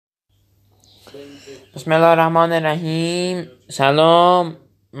بسم الله الرحمن الرحیم. سلام،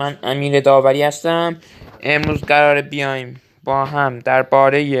 من امیر داوری هستم. امروز قراره بیایم با هم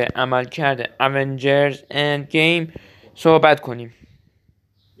درباره عملکرد Avengers Endgame صحبت کنیم.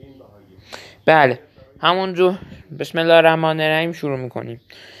 بله، همونجور بسم الله الرحمن الرحیم شروع میکنیم.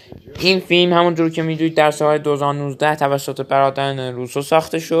 این فیلم همونجور که میدونید در سال 2019 توسط برادران روسو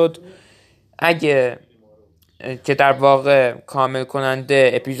ساخته شد، که در واقع کامل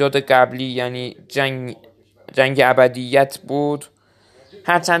کننده اپیزود قبلی یعنی جنگ ابدیت بود.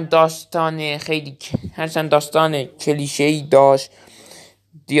 هرچند داستان کلیشه‌ای داشت،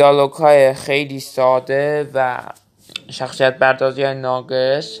 دیالوگ های خیلی ساده و شخصیت پردازی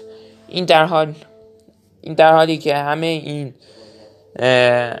ناقص. این در حالی که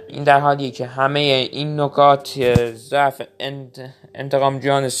همه این نکات ضعف انتقام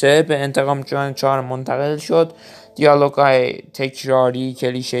جان 3 به انتقام جان 4 منتقل شد. دیالوگ های تکراری،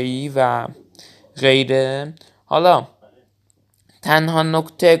 کلیشه‌ای و غیره. حالا تنها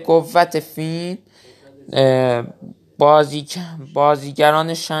نکته قوت فیلم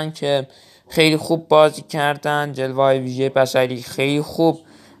بازیگرانشن که خیلی خوب بازی کردن. جلوه ویژه بصری خیلی خوب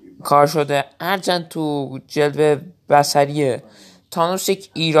کار شده. هرچند تو جلوه بصری تانوس یک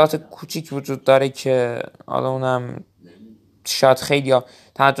ایراد کوچیک وجود داره که حالا اونم شاید خیلی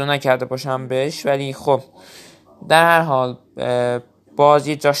توجه نکرده باشم بهش، ولی خب در هر حال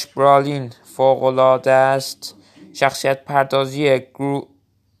بازی جاش برالین فوق‌العاده است. شخصیت پردازی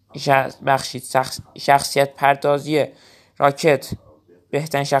راکت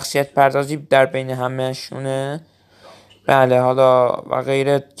بهترین شخصیت پردازی در بین همه شونه. بله، حالا و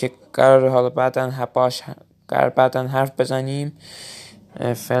غیره که قراره حالا بعداً حرف بزنیم.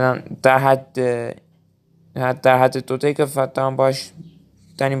 فعلا در حد 2 دقیقه فقط باش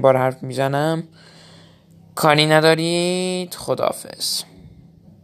در این بار حرف میزنم. کاری ندارید. خداحافظ.